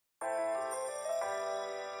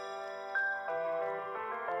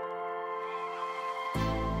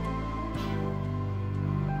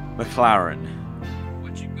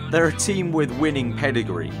McLaren. They're a team with winning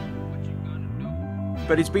pedigree,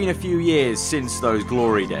 but it's been a few years since those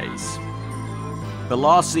glory days. But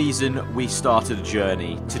last season we started a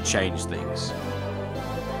journey to change things,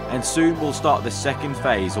 and soon we'll start the second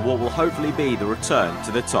phase of what will hopefully be the return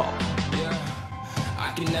to the top.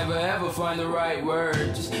 I can never ever find the right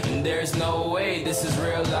words, and there's no way this is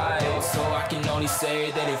real life, so I can only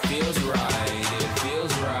say that it feels right, it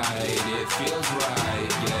feels right, it feels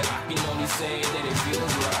right, yeah. I can only say that it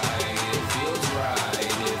feels right, it feels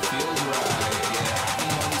right, it feels right, yeah. I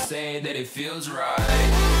can only say that it feels right.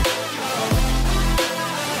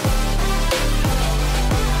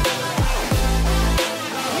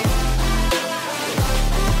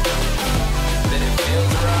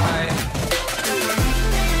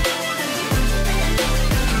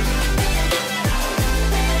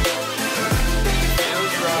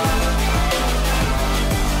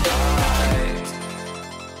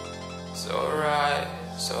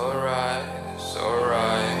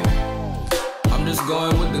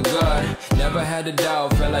 Going with the gut, never had a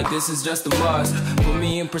doubt, felt like this is just a must. Put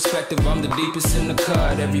me in perspective, I'm the deepest in the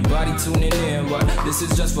cut. Everybody tuning in, but this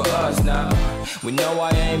is just for us now. We know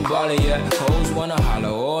I ain't ballin' yet, hoes wanna holler,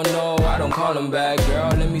 oh no, I don't call them back.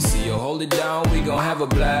 Girl, let me see you hold it down, we gon' have a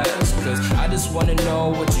blast. Cause I just wanna know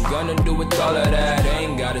what you gonna do with all of that.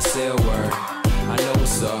 Ain't gotta say a word, I know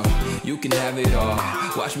what's up, you can have it all,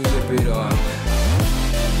 watch me rip it off.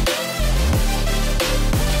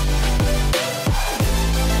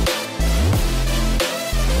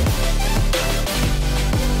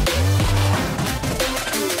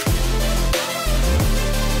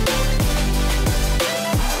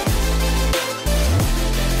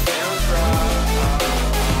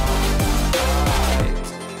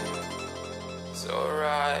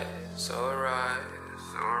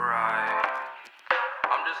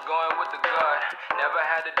 Going with the gut, never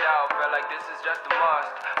had a doubt, felt like this is just a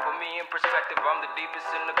must. Put me in perspective, I'm the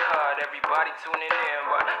deepest in the cut. Everybody tuning in,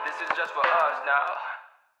 but this is just for us now.